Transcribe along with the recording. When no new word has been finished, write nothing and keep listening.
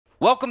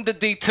Welcome to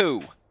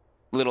D2,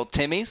 little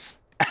Timmies.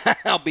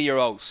 I'll be your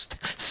host,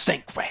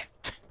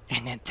 StankRat.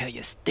 And until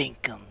you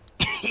stink 'em.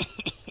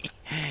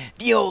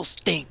 The old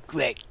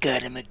StankRat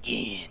got him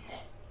again.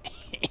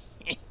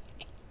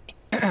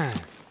 I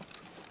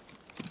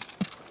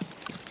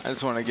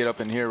just want to get up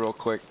in here real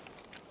quick.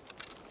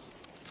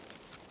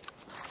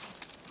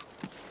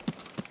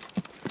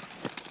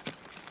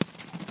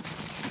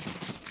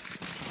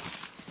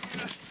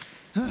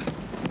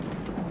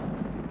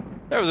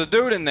 There was a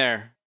dude in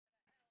there.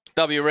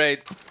 W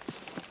raid.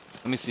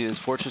 Let me see, is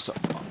Fortress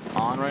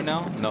on right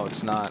now? No,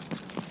 it's not.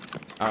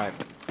 Alright.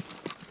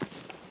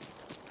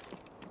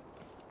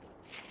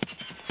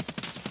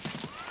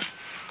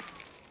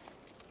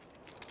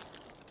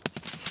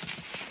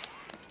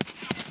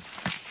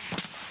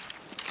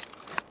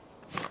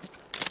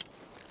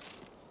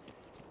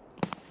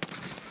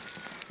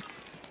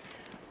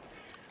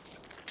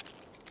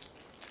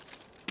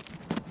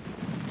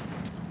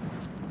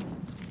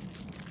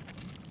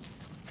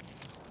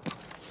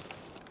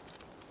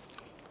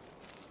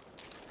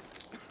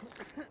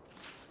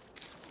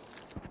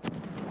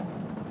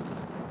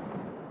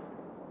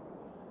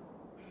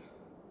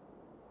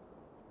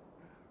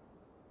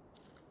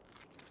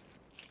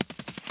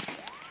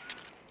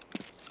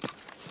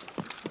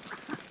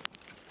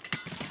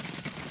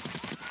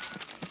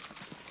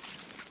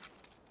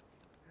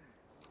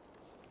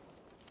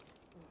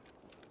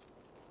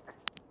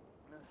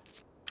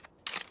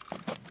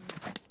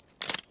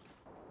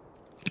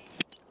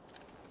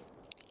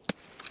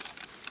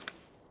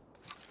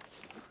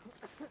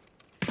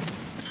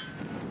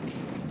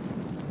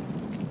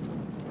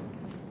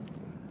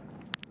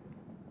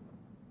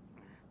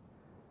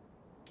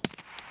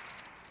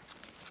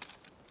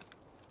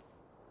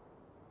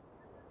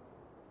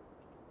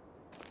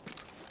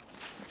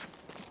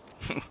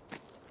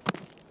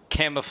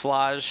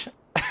 Camouflage.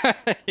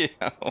 You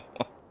know.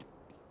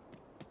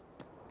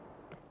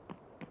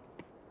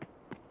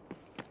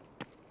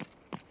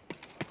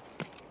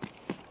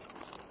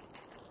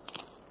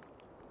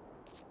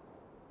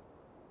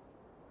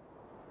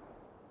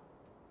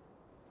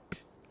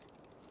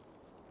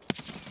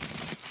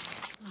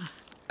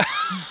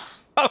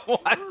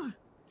 What?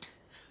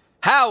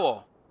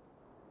 Howl,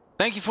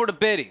 thank you for the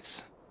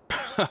biddies.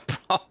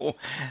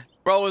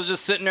 Bro was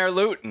just sitting there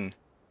looting.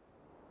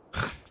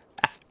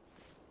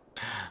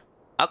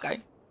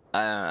 Okay.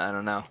 I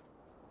don't know.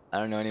 I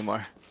don't know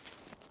anymore.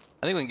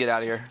 I think we can get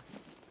out of here.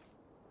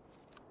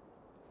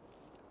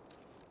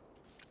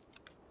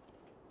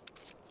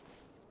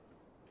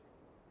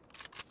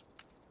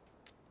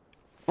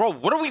 Bro,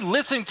 what are we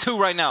listening to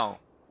right now?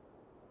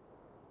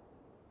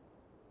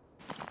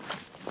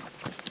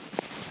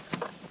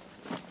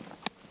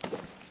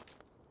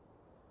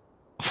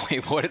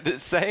 Wait, what did it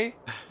say?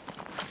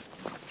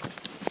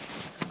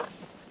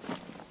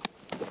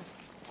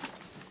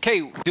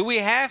 Okay, do we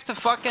have to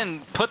fucking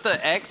put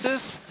the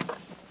X's?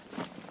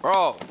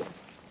 Bro.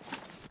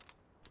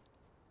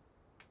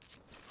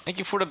 Thank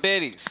you for the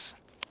biddies.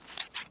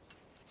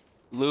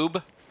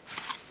 Lube.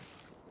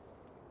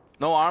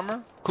 No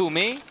armor? Cool,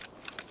 me?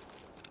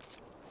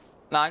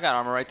 Nah, I got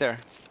armor right there.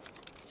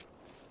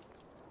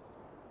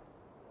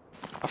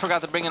 I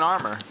forgot to bring an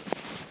armor.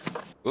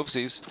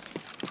 Whoopsies.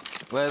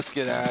 Let's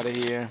get out of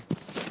here.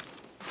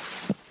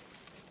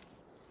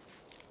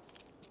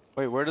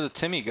 Wait, where did the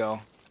Timmy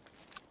go?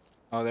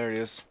 Oh, there he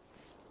is.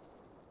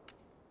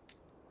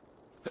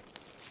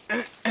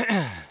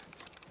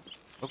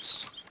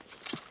 Oops.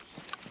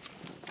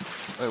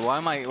 Wait,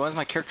 why is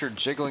my character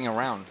jiggling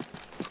around?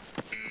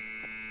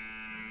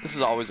 This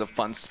is always a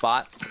fun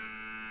spot.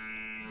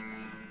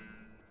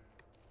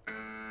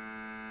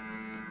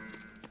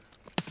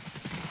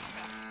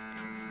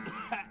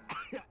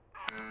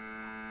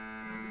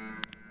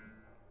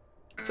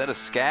 Is that a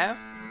scav?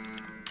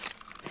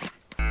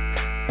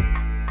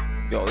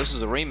 Yo, this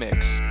is a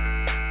remix.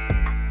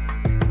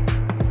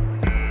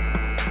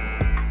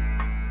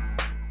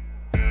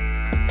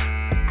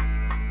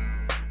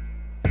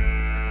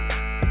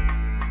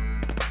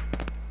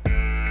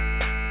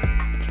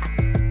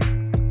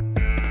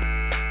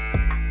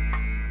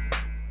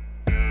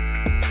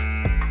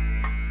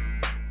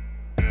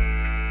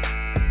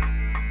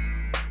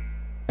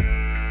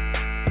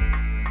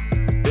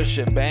 This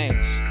shit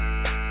bangs.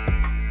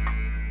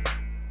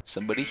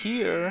 Somebody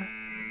here.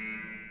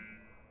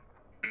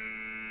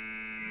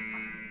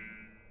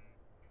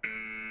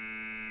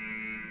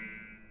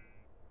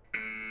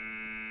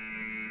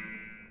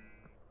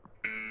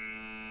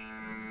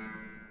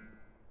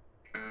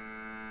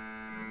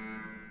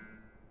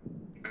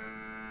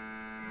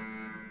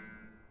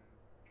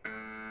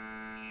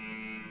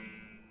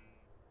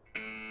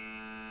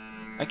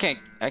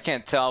 I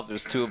can't tell if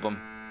there's two of them.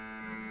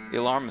 The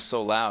alarm is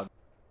so loud.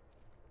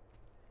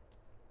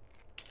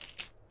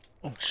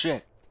 Oh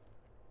shit.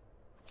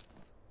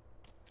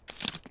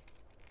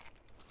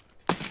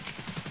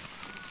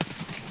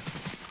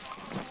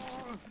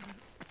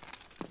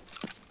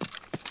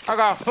 I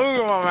got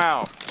food in my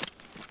mouth.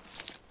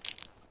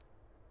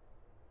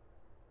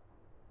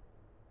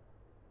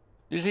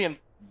 You see him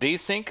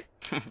desync?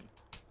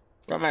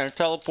 That man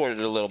teleported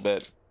a little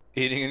bit.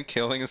 Eating and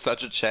killing is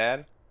such a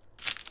Chad.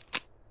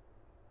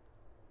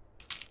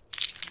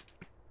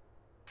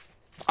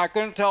 I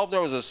couldn't tell if there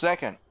was a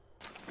second.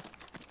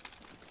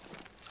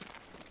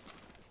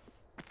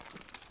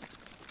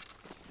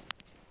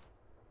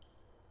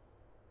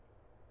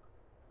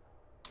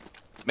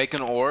 Make an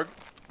org,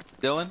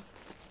 Dylan.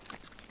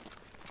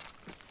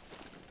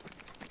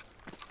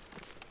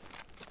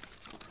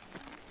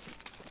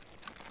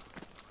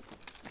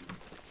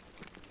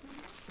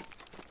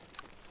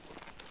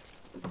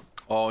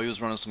 Oh, he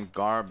was running some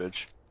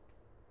garbage.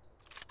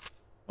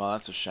 Well,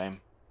 that's a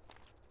shame.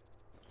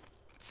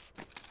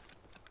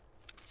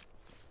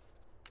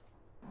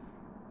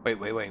 Wait.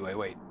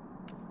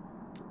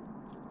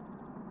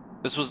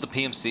 This was the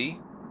PMC?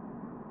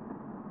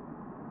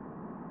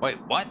 Wait,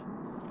 what?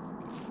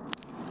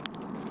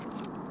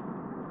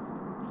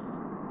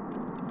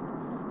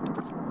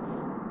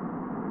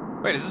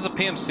 Wait, is this a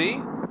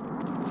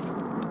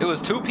PMC? It was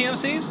 2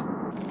 PMCs?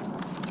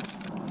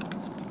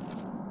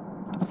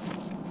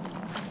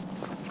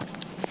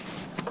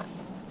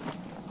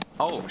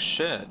 Oh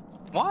shit.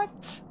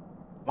 What?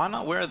 Why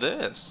not wear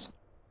this?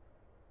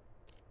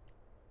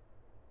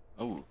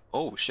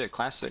 Oh shit,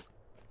 classic.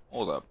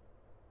 Hold up.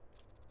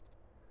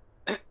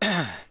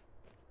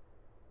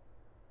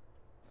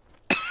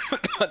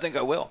 I think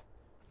I will.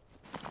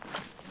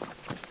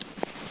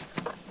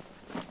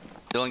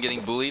 Dylan getting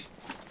bullied?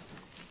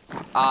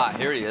 Ah,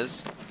 here he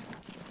is.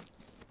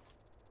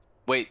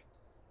 Wait.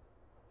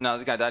 No,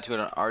 this guy died to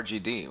an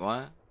RGD.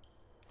 What?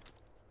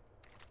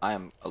 I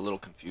am a little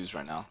confused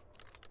right now.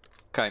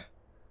 Okay.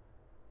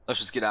 Let's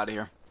just get out of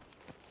here.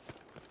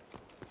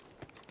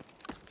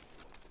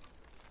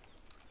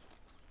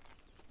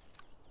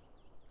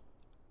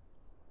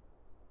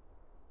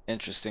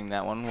 Interesting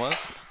that one was.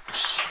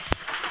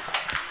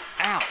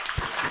 Ow!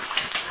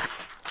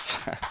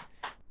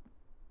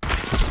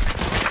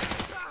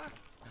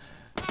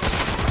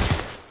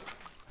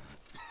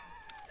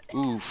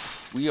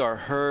 Oof, we are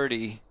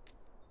hurty.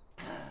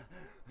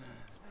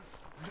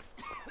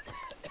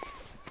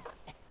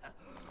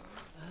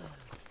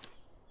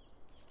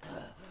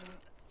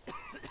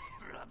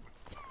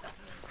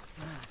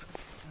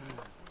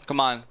 Come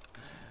on.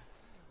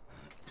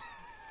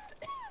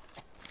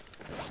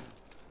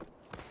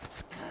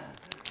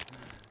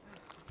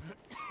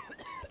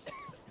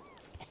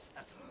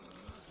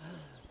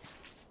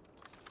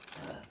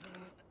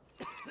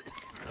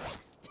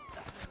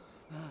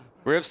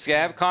 Rip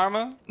Scab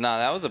Karma? Nah,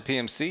 that was a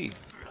PMC.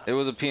 It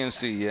was a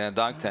PMC, yeah,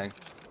 dog tag.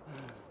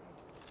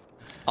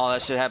 Oh,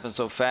 that shit happened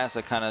so fast,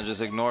 I kind of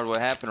just ignored what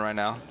happened right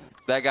now.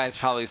 That guy's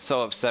probably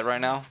so upset right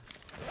now.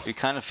 You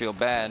kind of feel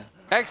bad.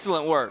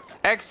 Excellent work.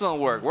 Excellent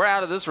work. We're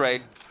out of this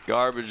raid.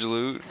 Garbage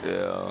loot.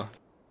 Yeah.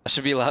 I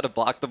should be allowed to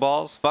block the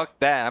balls? Fuck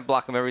that. I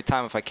block them every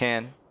time if I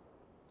can.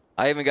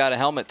 I even got a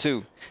helmet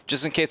too.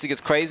 Just in case it gets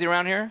crazy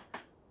around here.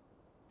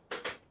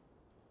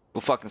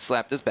 We'll fucking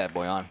slap this bad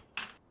boy on.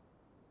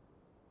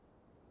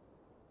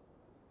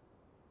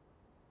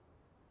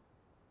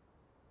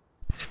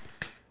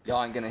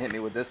 Y'all ain't gonna hit me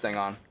with this thing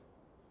on.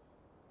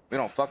 We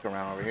don't fuck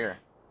around over here.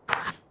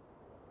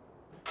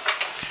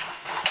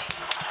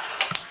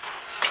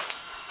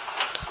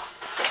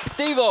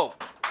 Devo!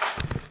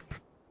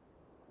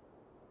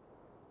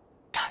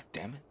 God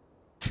damn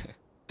it.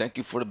 Thank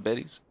you for the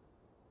biddies.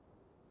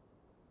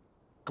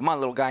 Come on,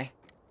 little guy.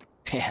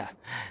 Yeah,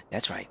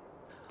 that's right.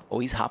 Oh,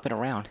 he's hopping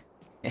around.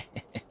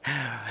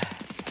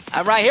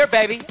 I'm right here,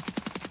 baby.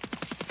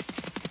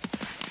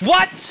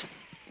 What?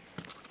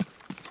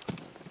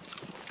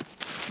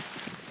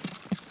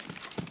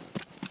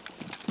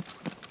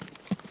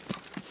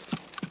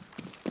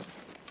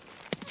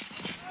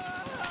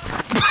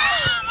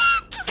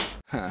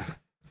 Huh.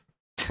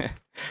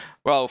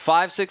 Bro,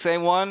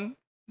 5.6A1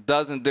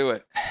 doesn't do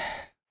it.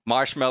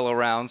 Marshmallow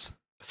rounds.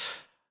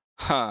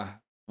 Huh.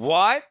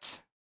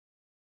 What?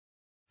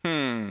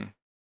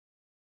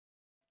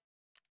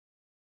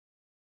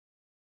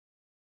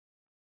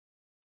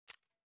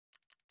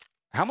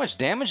 How much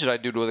damage did I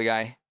do to the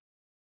guy?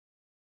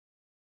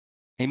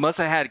 He must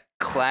have had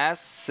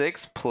class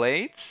 6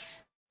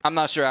 plates? I'm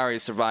not sure how he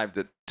survived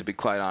it, to be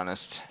quite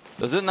honest.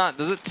 Does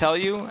it tell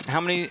you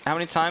how many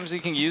times you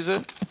can use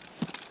it?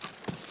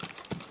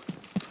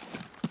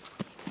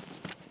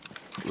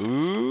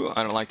 Ooh,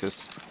 I don't like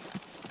this.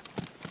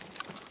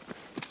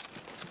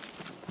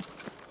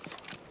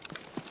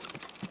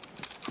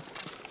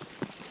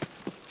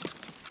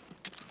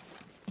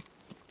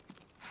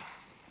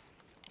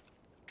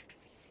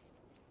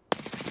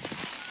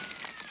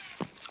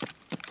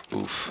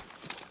 Oof.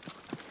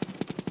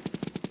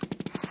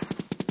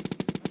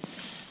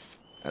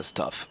 That's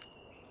tough.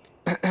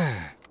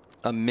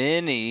 A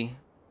mini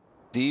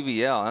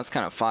DVL, that's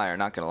kind of fire,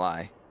 not gonna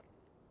lie.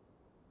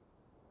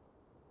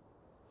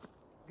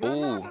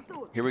 Oh,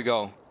 here we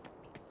go.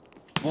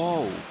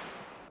 Whoa.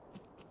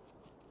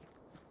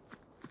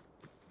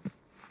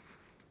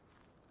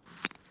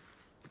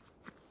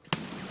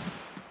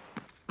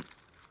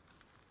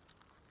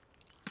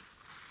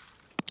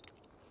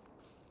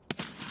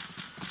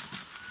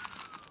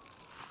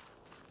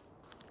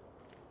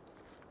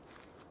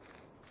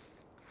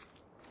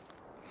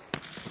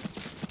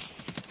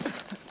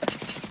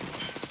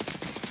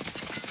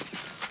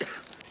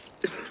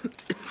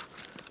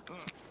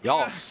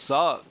 Y'all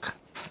suck.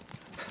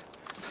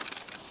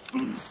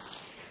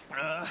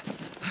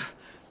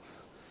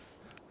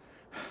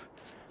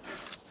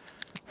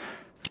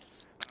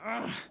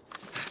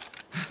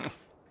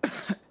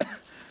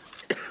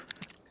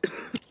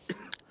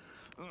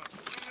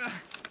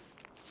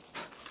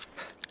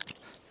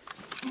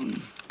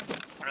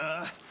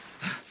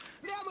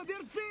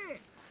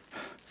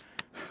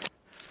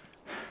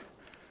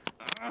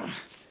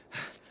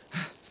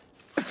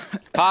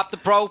 Pop the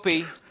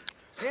propy.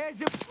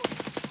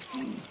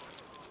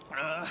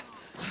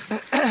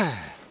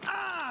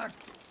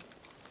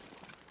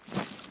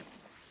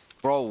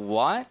 Bro,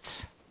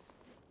 what?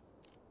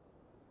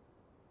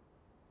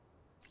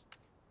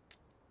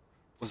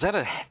 Was that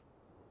a...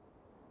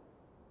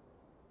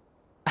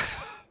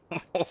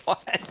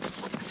 What?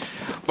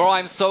 Bro,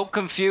 I'm so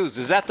confused.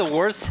 Is that the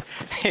worst?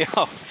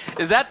 Yo,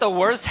 is that the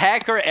worst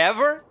hacker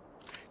ever?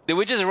 Did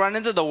we just run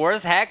into the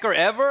worst hacker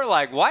ever?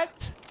 Like,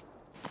 what?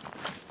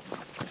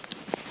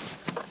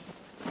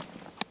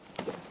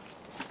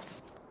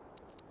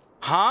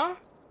 Huh?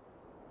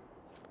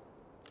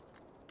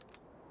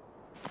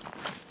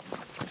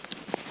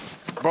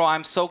 Bro,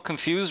 I'm so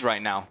confused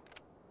right now.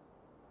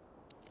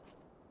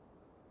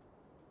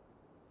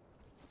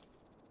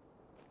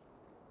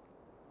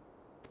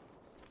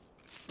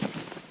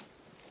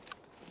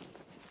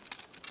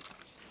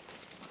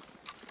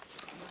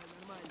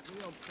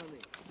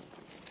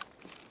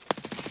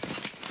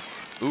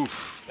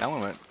 Oof, that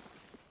one went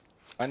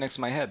right next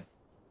to my head.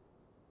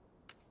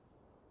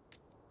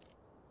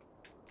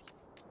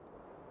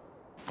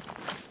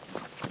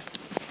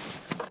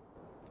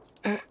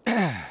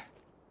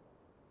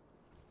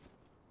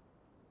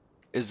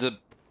 Is it...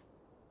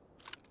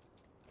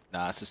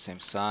 Nah, it's the same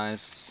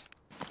size.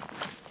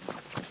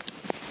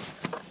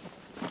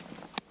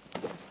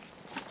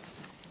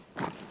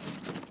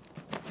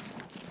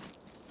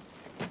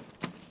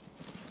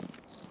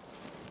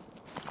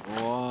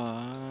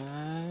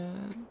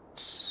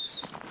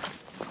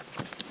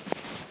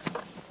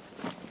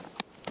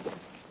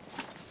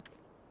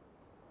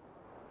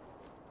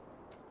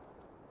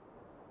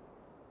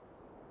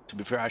 To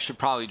be fair, I should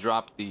probably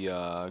drop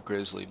the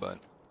grizzly, but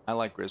I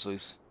like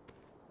grizzlies.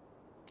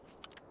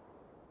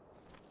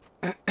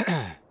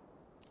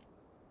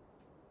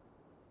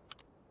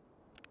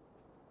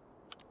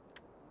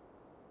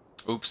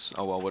 Oops.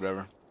 Oh well,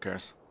 whatever. Who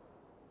cares?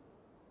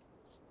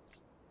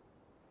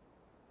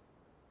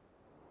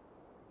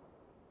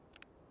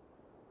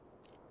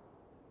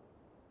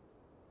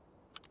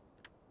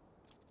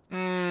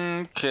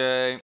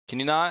 Okay. Can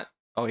you not?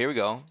 Oh, here we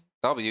go.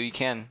 W, you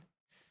can.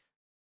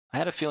 I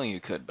had a feeling you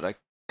could, but I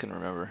couldn't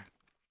remember.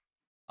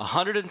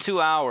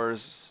 102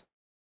 hours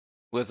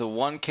with a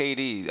 1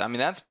 KD. I mean,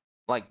 that's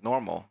like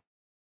normal.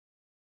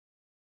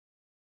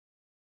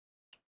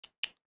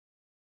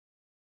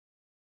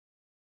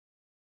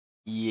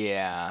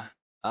 Yeah.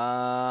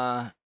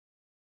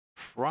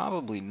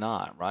 Probably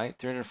not, right?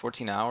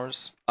 314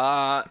 hours.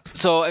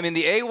 So I mean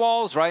the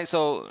AWOLs, right?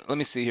 So let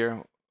me see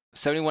here.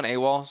 71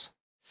 AWOLs.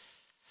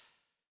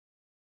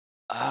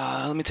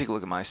 Let me take a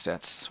look at my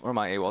stats. Where are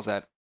my AWOLs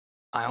at?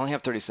 I only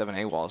have 37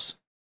 AWOLs.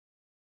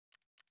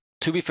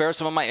 To be fair,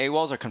 some of my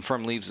AWOLs are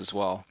confirmed leaves as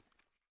well.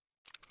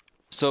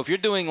 So if you're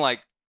doing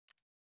like...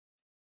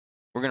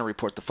 We're gonna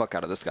report the fuck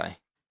out of this guy.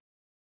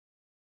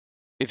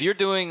 If you're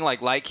doing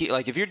like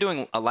if you're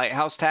doing a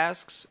lighthouse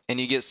tasks and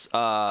you get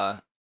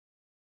Southern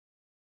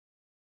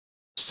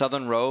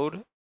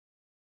Road,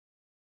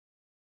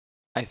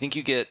 I think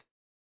you get...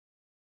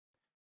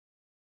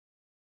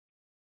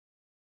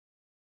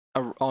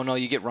 Oh no,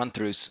 you get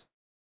run-throughs.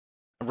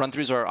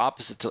 Run-throughs are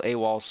opposite to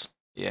AWOLs.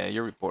 Yeah,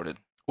 you're reported.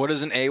 What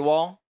is an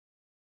AWOL?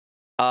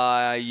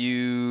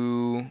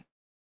 You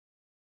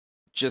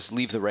just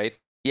leave the raid.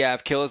 Yeah,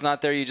 if kill is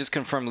not there, you just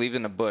confirm leave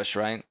in a bush,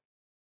 right?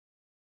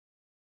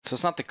 So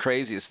it's not the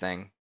craziest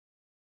thing.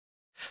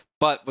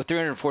 But with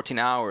 314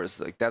 hours,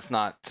 like that's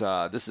not,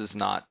 this is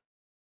not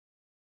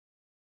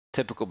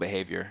typical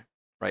behavior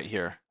right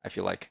here, I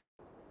feel like.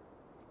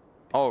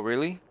 Oh,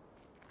 really?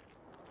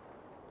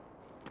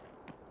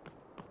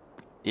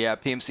 Yeah,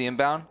 PMC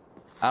inbound.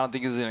 I don't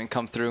think it's gonna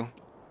come through.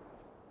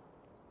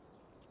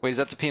 Wait, is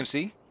that the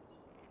PMC?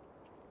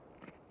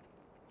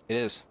 It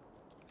is.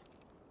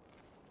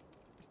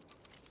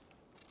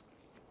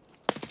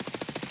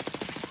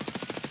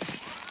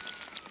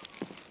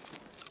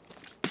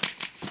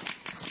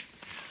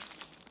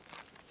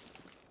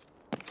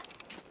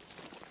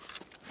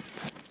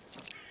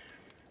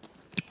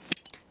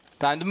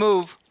 Time to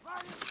move.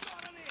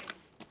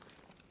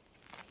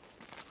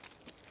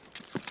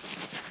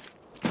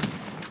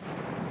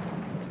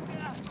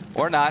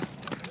 Or not.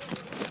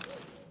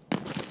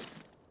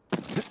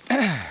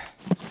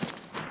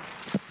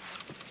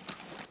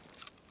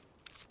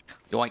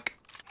 Yoink.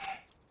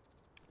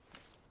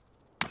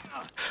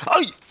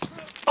 Oh!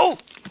 Oh!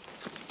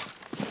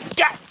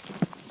 Yeah!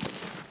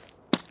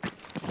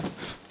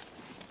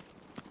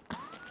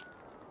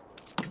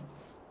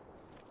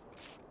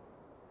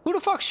 Who the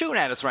fuck's shooting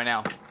at us right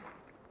now?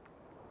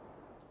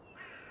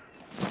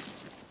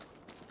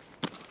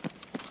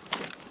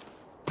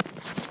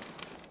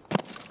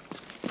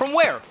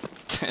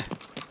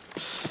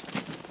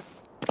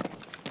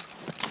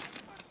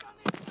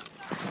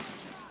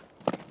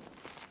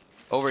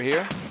 Over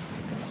here?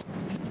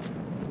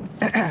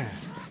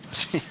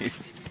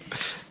 Jeez.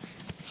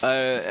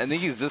 I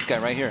think he's this guy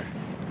right here.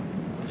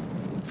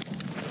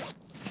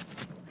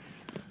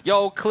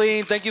 Yo,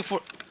 Clean, thank you for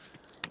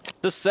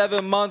the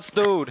 7 months,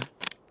 dude.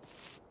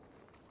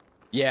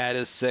 Yeah, it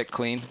is sick,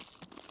 Clean.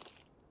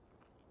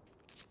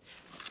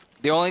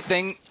 The only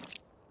thing...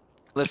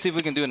 Let's see if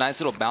we can do a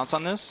nice little bounce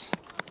on this.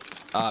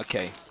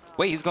 Okay.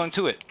 Wait, he's going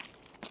to it.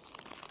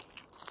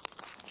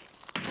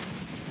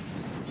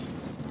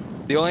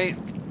 The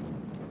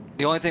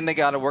only thing they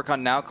gotta work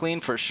on now, Clean,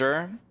 for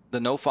sure, the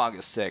no fog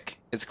is sick.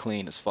 It's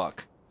clean as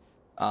fuck.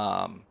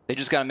 They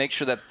just gotta make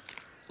sure that,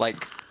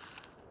 like,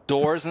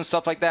 doors and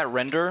stuff like that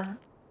render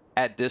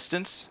at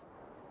distance.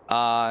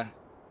 Cause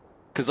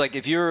like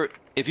if you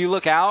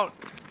look out,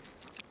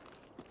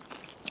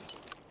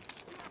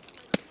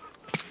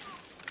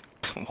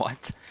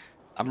 what?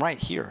 I'm right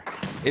here.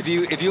 If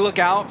you look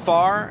out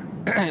far,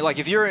 like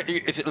if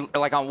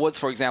like on Woods,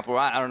 for example,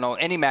 I don't know,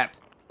 any map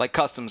like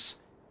customs.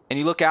 And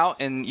you look out,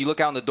 and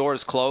the door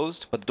is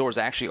closed, but the door is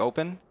actually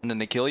open, and then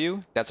they kill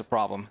you. That's a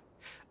problem.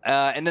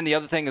 And then the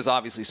other thing is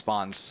obviously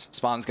spawns.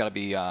 Spawns got to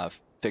be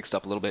fixed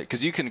up a little bit,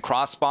 because you can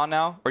cross spawn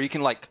now, or you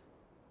can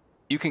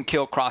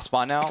kill cross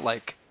spawn now.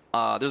 Like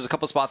there's a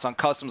couple spots on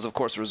customs, of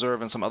course,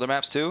 reserve, and some other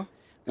maps too,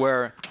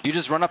 where you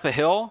just run up a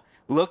hill,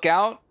 look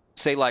out,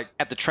 say like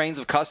at the trains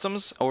of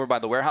customs over by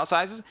the warehouse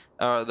sizes,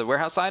 the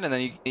warehouse side, and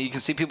then you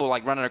can see people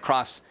like running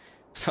across.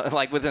 So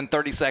like within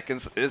 30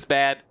 seconds. It's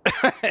bad.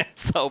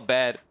 It's so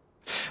bad.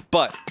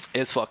 But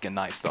it's fucking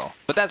nice though.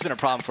 But that's been a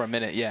problem for a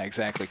minute. Yeah,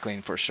 exactly.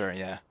 Clean for sure.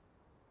 Yeah.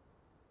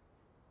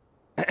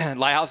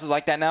 Lighthouses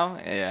like that now.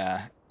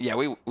 Yeah. Yeah.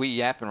 We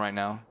yapping right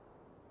now.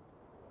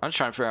 I'm just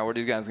trying to figure out what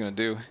these guys are gonna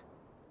do.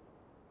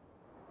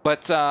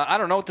 But I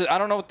don't know. I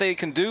don't know what they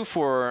can do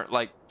for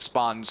like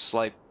spawns.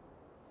 Like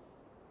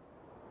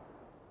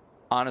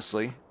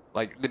honestly,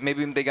 like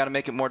maybe they got to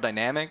make it more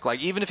dynamic.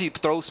 Like even if you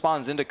throw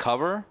spawns into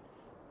cover,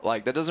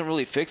 like that doesn't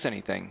really fix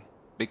anything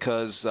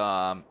because.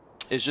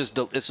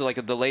 It's like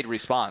a delayed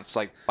response.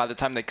 Like by the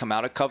time they come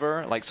out of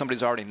cover, like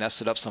somebody's already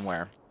nested up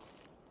somewhere.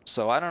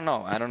 So I don't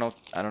know. I don't know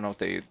what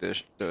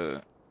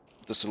the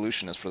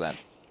solution is for that.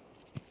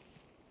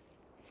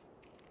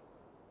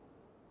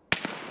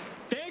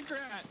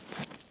 StankRat!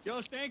 Yo,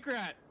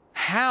 StankRat!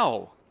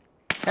 How?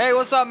 Hey,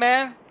 what's up,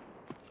 man?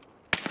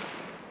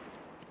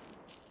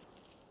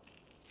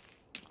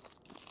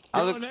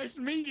 Yo, nice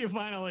to meet you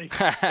finally.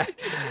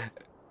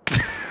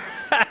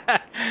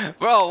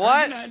 Bro,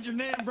 what? Recognize your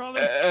name, brother.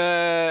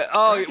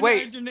 Oh, Recognize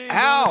wait. your name,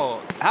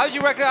 How? How'd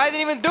you recognize? I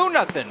didn't even do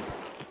nothing.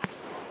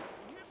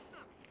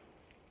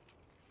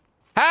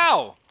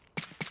 How?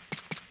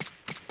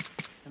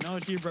 I know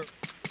it's you, bro.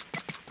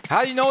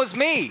 How do you know it's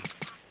me?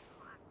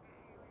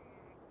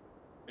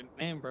 Good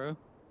name, bro.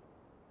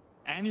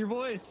 And your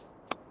voice.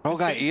 Bro,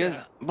 got ears.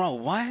 Bro,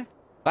 what?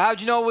 How'd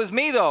you know it was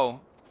me,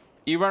 though?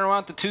 You running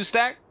around with the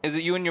 2-stack? Is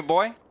it you and your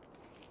boy?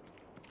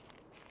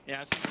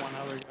 Yeah, it's just one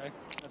other guy.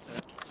 That's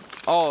it.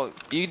 Oh,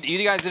 you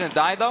guys didn't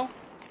die, though?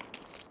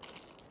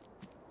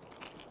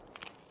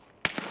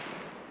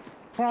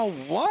 Bro,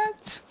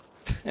 what?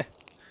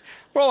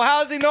 Bro,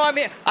 how does he know I'm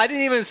here? I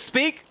didn't even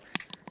speak.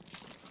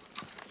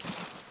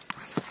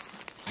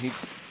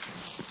 He's...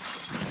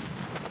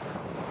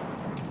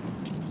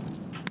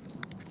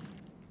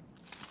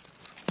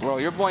 Bro,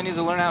 your boy needs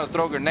to learn how to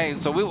throw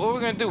grenades. So what we're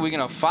gonna do? We're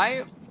gonna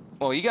fight?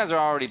 Well, you guys are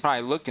already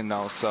probably looking,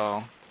 though,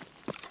 so...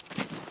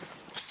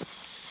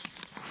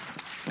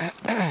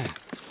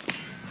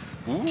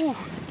 Ooh.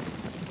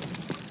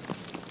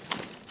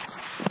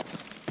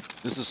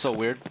 This is so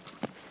weird.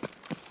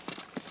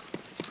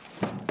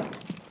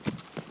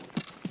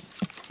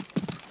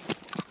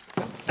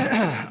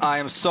 I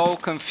am so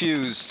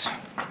confused.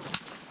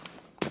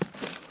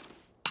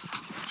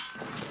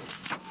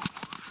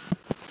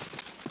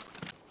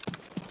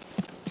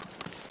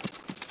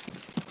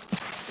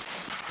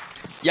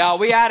 Yo,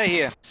 we out of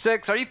here.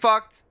 6, are you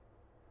fucked?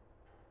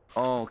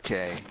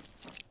 Okay.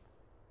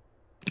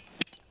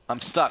 I'm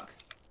stuck.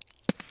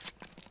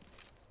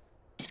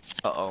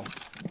 Uh-oh.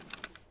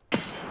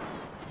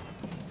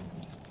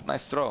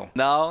 Nice throw.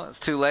 No, it's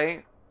too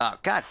late. Oh,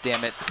 god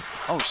damn it.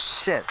 Oh,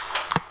 shit.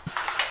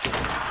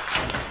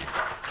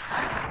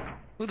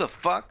 Who the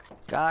fuck?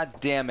 God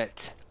damn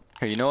it.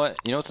 Here, you know what?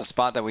 You know what's a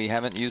spot that we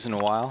haven't used in a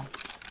while?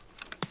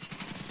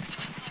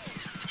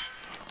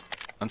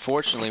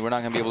 Unfortunately, we're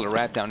not going to be able to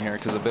rat down here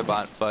because of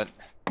Bibbot, but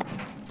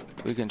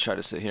we can try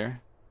to sit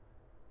here.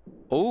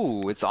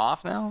 Oh, it's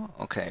off now?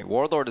 Okay,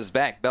 Warlord is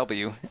back.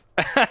 W.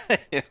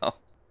 You know.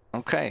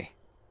 Okay.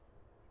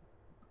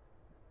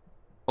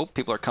 Oh,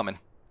 people are coming.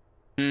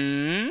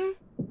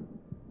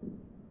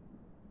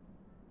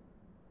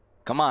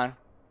 Come on.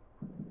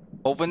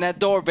 Open that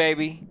door,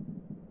 baby.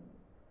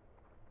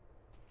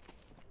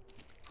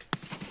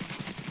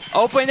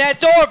 Open that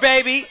door,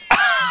 baby!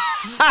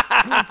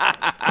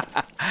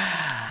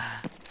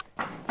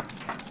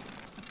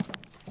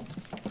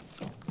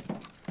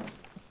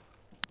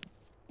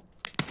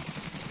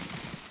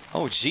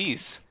 Oh,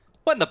 jeez.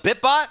 What in the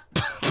bitbot?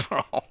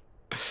 Bro.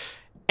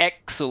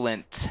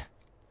 Excellent.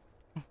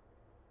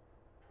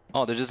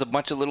 Oh, they're just a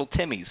bunch of little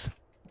Timmies.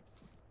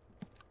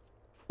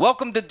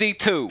 Welcome to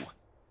D2,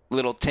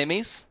 little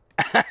Timmies.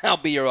 I'll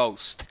be your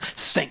host,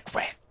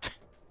 StankRat.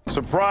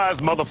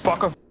 Surprise,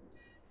 motherfucker.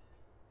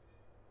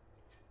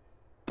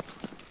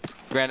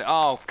 Granted,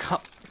 oh,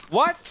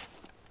 what?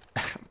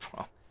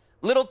 Bro.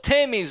 Little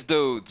Timmies,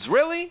 dudes,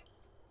 really?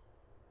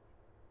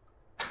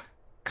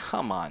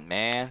 Come on,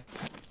 man.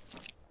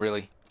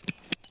 Really?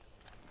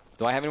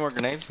 Do I have any more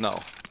grenades? No.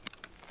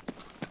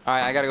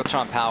 Alright, I gotta go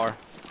turn on power.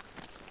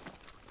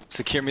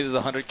 Secure me, there's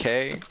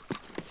 100K.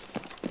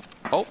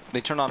 Oh, they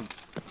turned on.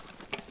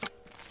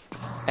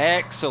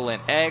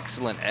 Excellent,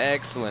 excellent,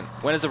 excellent.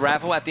 When is the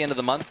raffle? At the end of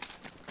the month?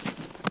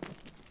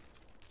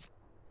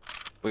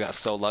 We got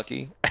so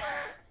lucky.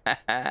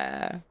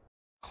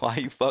 Why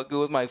you fucking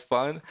with my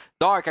fun?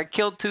 Dark, I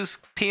killed 2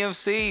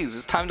 PMCs.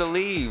 It's time to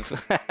leave.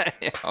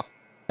 Yo.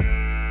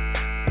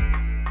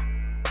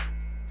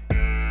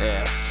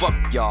 Yeah,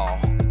 fuck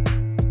y'all.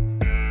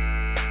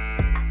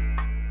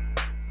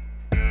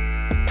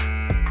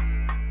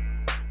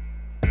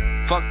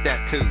 Fuck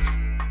that tooth.